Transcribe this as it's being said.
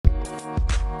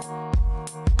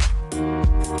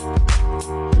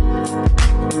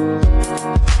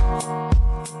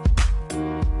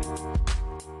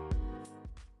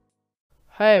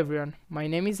Hi everyone, my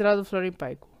name is Radu Florin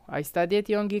Paicu. I study at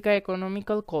Ion Ghica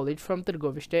Economical College from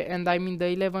Târgoviște and I'm in the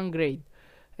 11th grade.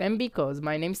 And because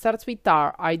my name starts with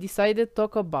R, I decided to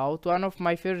talk about one of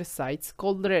my favorite sites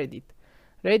called Reddit.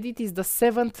 Reddit is the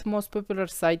 7th most popular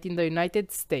site in the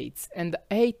United States and the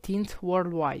 18th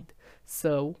worldwide.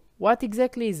 So, what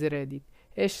exactly is Reddit?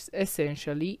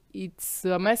 Essentially, it's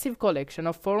a massive collection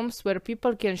of forums where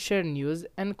people can share news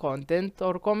and content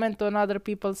or comment on other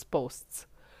people's posts.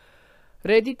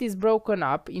 Reddit is broken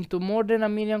up into more than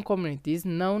 1 million communities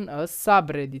known as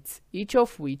subreddits, each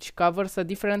of which covers a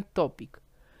different topic.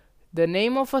 The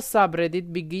name of a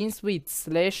subreddit begins with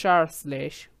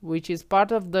 /r/, which is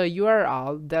part of the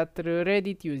URL that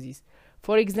Reddit uses.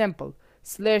 For example,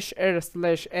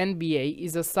 /r/NBA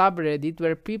is a subreddit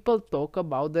where people talk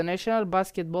about the National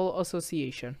Basketball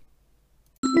Association.